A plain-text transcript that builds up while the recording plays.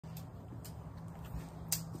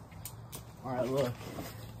Alright, look.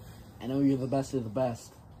 I know you're the best of the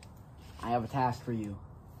best. I have a task for you.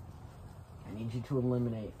 I need you to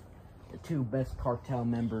eliminate the 2 best cartel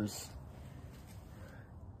members.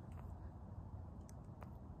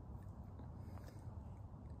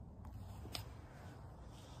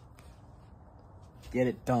 Get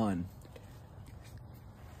it done.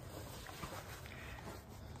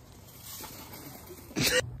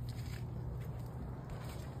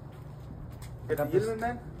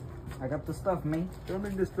 I got the stuff, man. Show me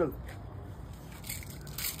this bill.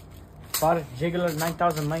 Bought it, Jiggler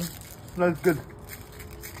 9,000, man. Smells good.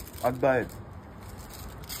 I'd buy it.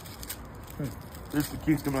 This is the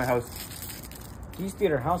keys to my house. Keys to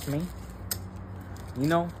your house, man. You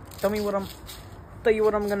know, tell you what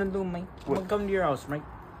I'm gonna do, man. I'm gonna come to your house, right?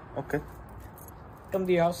 Okay. Come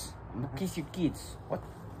to your house. I'm gonna kiss your kids. What?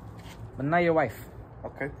 But not your wife.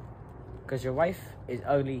 Okay. Because your wife is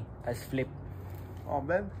ugly as flip. Oh,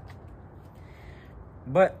 man.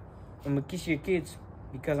 But I'm gonna kiss your kids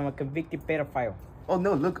because I'm a convicted pedophile. Oh,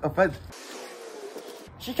 no, look, a fed.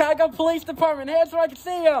 Chicago Police Department, hands where I can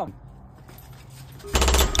see them.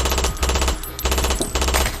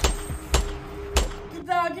 Get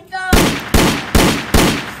down, get down.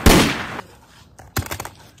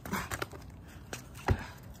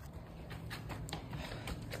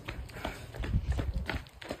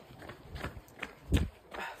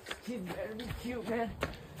 She's better be cute, man.